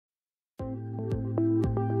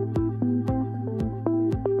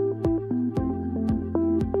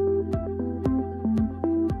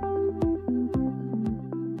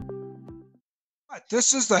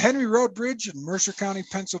This is the Henry Road Bridge in Mercer County,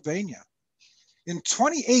 Pennsylvania. In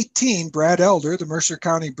 2018, Brad Elder, the Mercer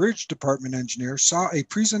County Bridge Department engineer, saw a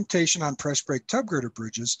presentation on press brake tub girder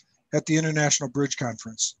bridges at the International Bridge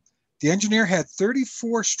Conference. The engineer had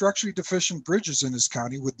 34 structurally deficient bridges in his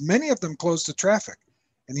county, with many of them closed to traffic,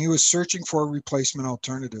 and he was searching for replacement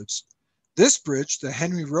alternatives. This bridge, the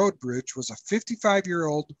Henry Road Bridge, was a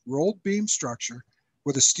 55-year-old rolled beam structure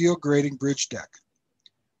with a steel grading bridge deck.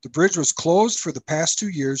 The bridge was closed for the past 2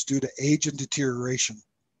 years due to age and deterioration.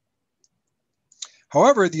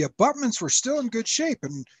 However, the abutments were still in good shape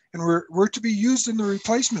and were to be used in the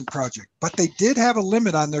replacement project, but they did have a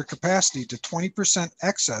limit on their capacity to 20%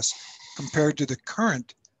 excess compared to the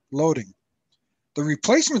current loading. The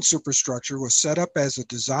replacement superstructure was set up as a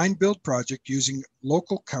design-build project using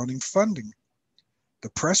local county funding. The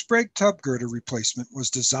press brake tub girder replacement was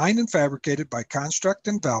designed and fabricated by Construct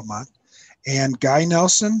in Valmont, and Guy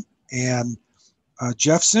Nelson and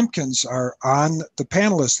Jeff Simpkins are on the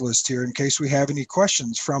panelist list here in case we have any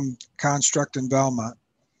questions from Construct in Valmont.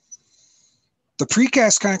 The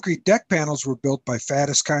precast concrete deck panels were built by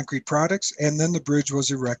Faddis Concrete Products, and then the bridge was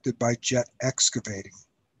erected by Jet Excavating.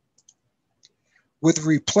 With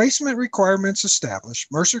replacement requirements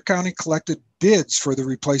established, Mercer County collected bids for the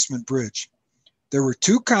replacement bridge. There were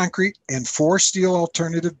 2 concrete and 4 steel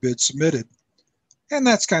alternative bids submitted, and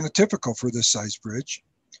that's kind of typical for this size bridge.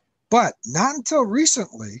 But not until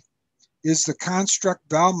recently is the Construct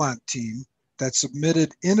Valmont team that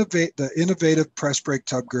submitted the innovative press brake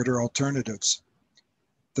tub girder alternatives.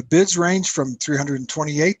 The bids range from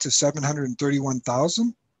 $328,000 to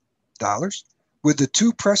 $731,000, with the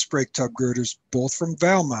 2 press brake tub girders, both from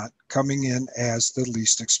Valmont, coming in as the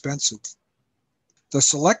least expensive. The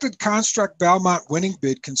selected Construct Valmont winning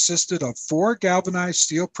bid consisted of 4 galvanized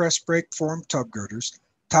steel press brake form tub girders,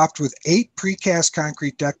 topped with 8 precast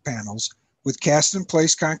concrete deck panels with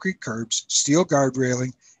cast-in-place concrete curbs, steel guard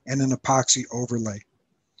railing, and an epoxy overlay.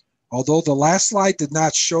 Although the last slide did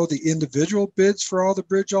not show the individual bids for all the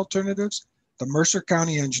bridge alternatives, the Mercer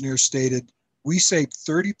County engineer stated, "We saved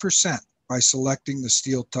 30% by selecting the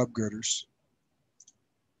steel tub girders."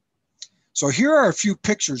 So here are a few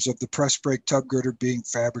pictures of the press brake tub girder being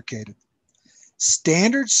fabricated.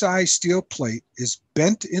 Standard size steel plate is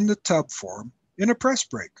bent in the tub form in a press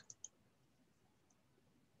brake.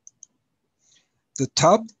 The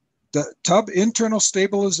tub internal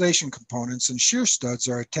stabilization components and shear studs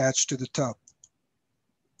are attached to the tub.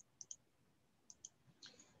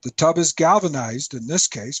 The tub is galvanized in this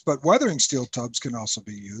case, but weathering steel tubs can also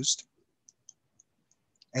be used.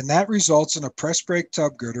 And that results in a press brake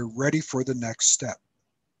tub girder ready for the next step.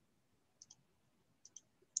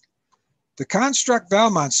 The Construct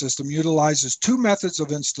Valmont system utilizes 2 methods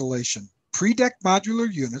of installation: pre-deck modular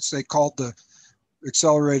units, they called the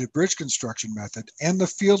accelerated bridge construction method, and the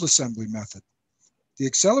field assembly method. The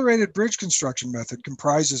accelerated bridge construction method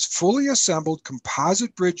comprises fully assembled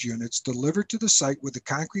composite bridge units delivered to the site with the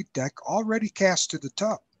concrete deck already cast to the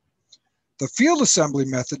tub. The field assembly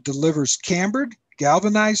method delivers cambered,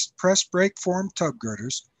 galvanized press brake form tub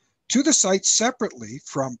girders to the site separately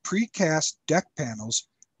from precast deck panels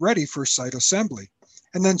ready for site assembly,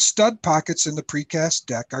 and then stud pockets in the precast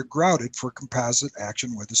deck are grouted for composite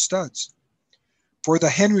action with the studs. For the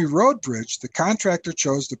Henry Road Bridge, the contractor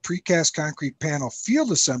chose the precast concrete panel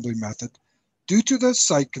field assembly method due to the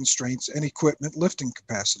site constraints and equipment lifting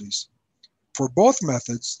capacities. For both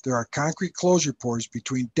methods, there are concrete closure pores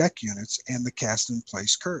between deck units and the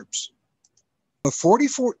cast-in-place curbs. The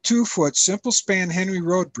 42-foot simple span Henry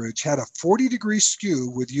Road Bridge had a 40-degree skew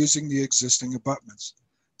with using the existing abutments.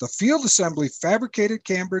 The field assembly fabricated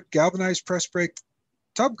cambered galvanized press brake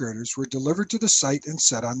tub girders were delivered to the site and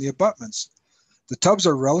set on the abutments. The tubs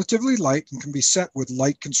are relatively light and can be set with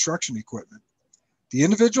light construction equipment. The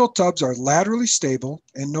individual tubs are laterally stable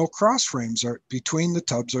and no cross frames between the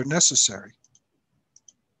tubs are necessary.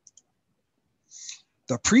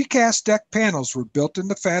 The precast deck panels were built in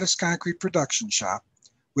the Faddis Concrete production shop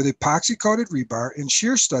with epoxy-coated rebar and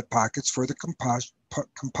shear stud pockets for the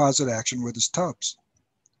composite action with the tubs.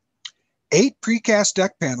 8 precast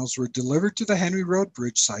deck panels were delivered to the Henry Road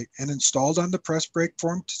Bridge site and installed on the press brake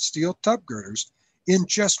form steel tub girders in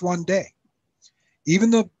just 1 day. Even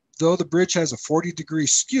though the bridge has a 40-degree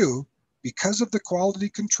skew, because of the quality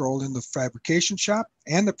control in the fabrication shop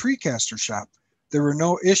and the precaster shop, there were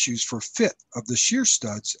no issues for fit of the shear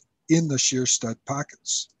studs in the shear stud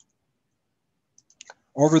pockets.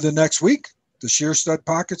 Over the next week, the shear stud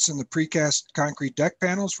pockets in the precast concrete deck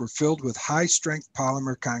panels were filled with high-strength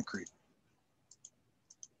polymer concrete.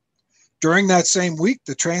 During that same week,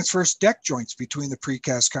 the transverse deck joints between the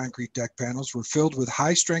precast concrete deck panels were filled with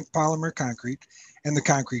high-strength polymer concrete, and the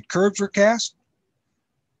concrete curbs were cast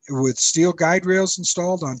with steel guide rails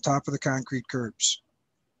installed on top of the concrete curbs.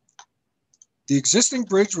 The existing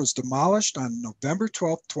bridge was demolished on November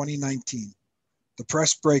 12, 2019. The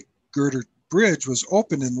press brake girder bridge was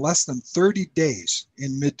opened in less than 30 days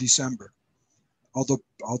in mid-December.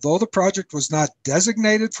 Although the project was not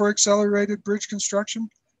designated for accelerated bridge construction,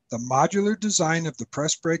 the modular design of the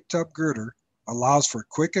press brake tub girder allows for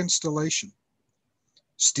quick installation.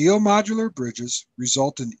 Steel modular bridges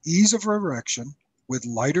result in ease of erection with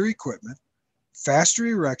lighter equipment, faster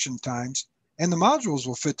erection times, and the modules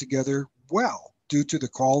will fit together well due to the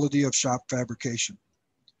quality of shop fabrication.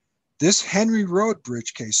 This Henry Road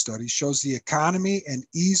bridge case study shows the economy and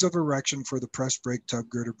ease of erection for the press brake tub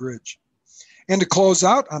girder bridge. And to close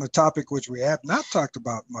out on a topic which we have not talked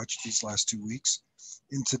about much these last 2 weeks,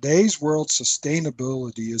 in today's world,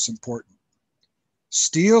 sustainability is important.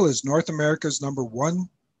 Steel is North America's #1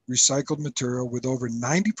 recycled material, with over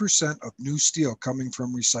 90% of new steel coming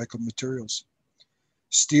from recycled materials.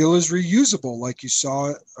 Steel is reusable, like you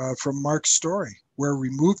saw from Mark's story, where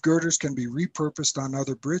removed girders can be repurposed on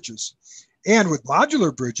other bridges. And with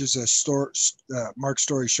modular bridges, as Mark's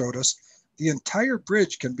story showed us, the entire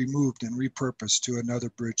bridge can be moved and repurposed to another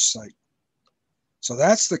bridge site. So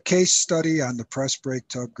that's the case study on the press brake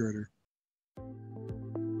tub girder.